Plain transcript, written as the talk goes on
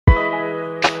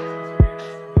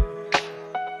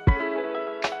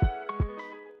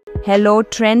Hello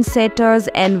trendsetters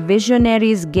and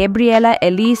visionaries, Gabriella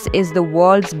Elise is the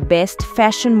world's best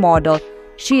fashion model.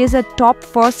 She is a top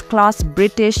first-class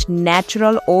British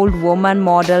natural old woman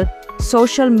model,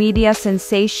 social media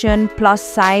sensation,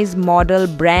 plus-size model,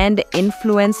 brand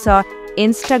influencer,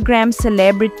 Instagram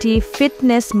celebrity,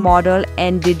 fitness model,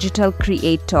 and digital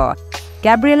creator.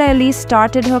 Gabriella Elise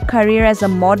started her career as a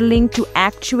modeling to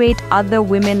actuate other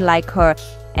women like her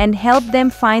and help them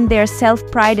find their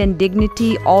self-pride and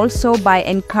dignity, also by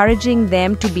encouraging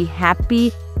them to be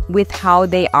happy with how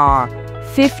they are.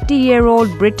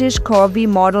 50-year-old British curvy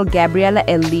model Gabriella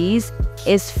Elise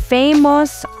is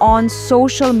famous on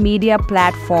social media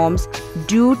platforms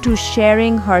due to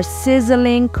sharing her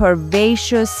sizzling,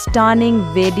 curvaceous, stunning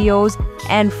videos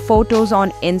and photos on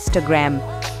Instagram.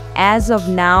 As of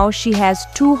now, she has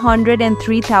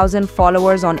 203,000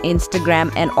 followers on Instagram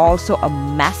and also a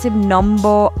massive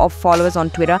number of followers on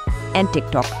Twitter and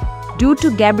TikTok. Due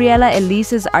to Gabriella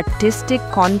Elise's artistic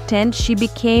content, she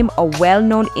became a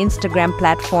well-known Instagram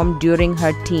platform during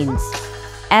her teens.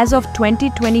 As of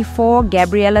 2024,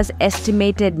 Gabriella's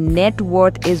estimated net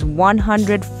worth is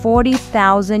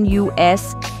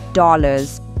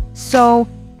 $140,000. So,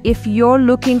 if you're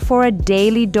looking for a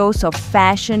daily dose of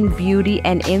fashion, beauty,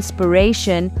 and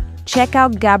inspiration, check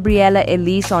out Gabriella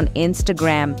Elise on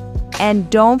Instagram. And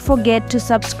don't forget to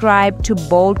subscribe to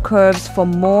Bold Curves for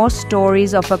more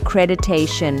stories of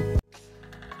accreditation.